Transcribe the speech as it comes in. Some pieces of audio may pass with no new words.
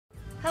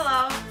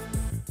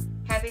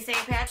Happy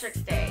St. Patrick's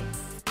Day,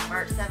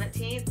 March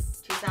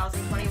 17th,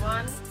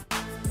 2021.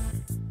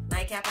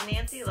 NightCap and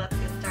Nancy, let's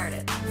get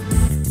started.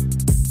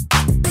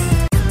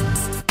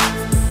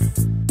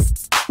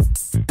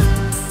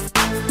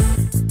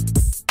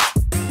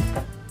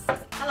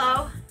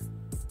 Hello.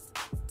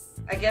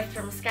 A gift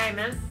from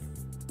Skyman.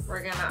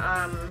 We're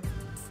gonna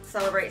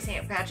celebrate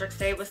St. Patrick's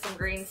Day with some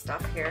green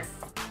stuff here.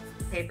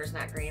 Paper's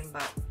not green,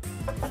 but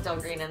still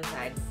green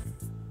inside.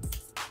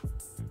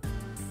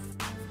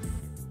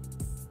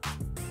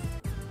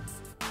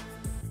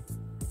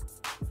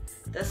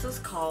 This is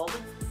called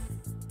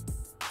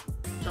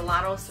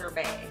gelato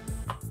sorbet.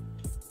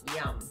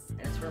 Yum,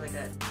 and it's really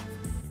good.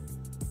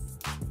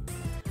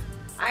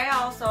 I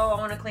also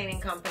own a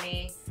cleaning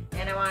company,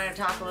 and I wanted to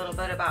talk a little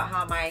bit about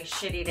how my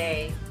shitty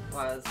day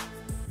was.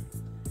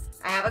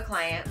 I have a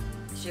client.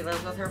 She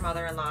lives with her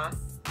mother-in-law.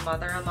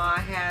 Mother-in-law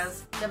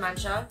has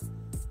dementia.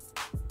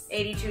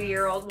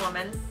 82-year-old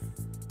woman.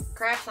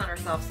 Craps on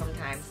herself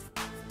sometimes.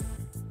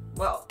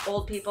 Well,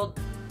 old people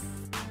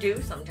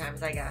do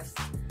sometimes, I guess.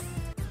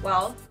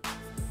 Well,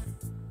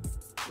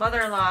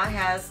 mother-in-law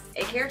has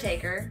a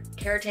caretaker.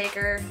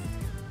 Caretaker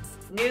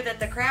knew that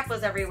the crap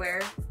was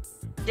everywhere,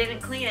 didn't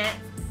clean it,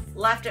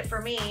 left it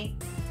for me.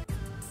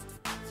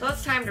 So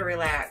it's time to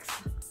relax.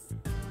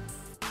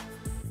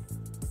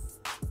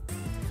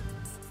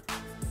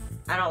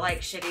 I don't like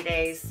shitty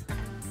days.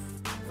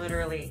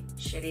 Literally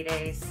shitty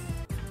days.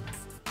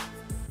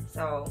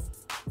 So,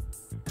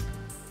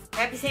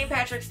 happy St.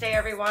 Patrick's Day,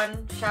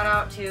 everyone. Shout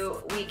out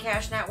to We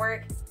Cash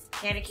Network,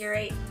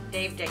 canna-curate,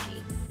 Dave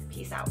Dickey.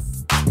 Peace out.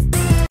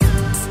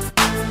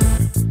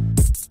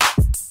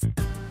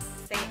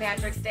 St.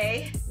 Patrick's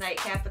Day,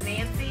 NightCap and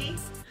Nancy.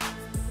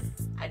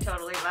 I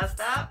totally messed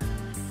up.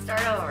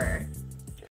 Start over.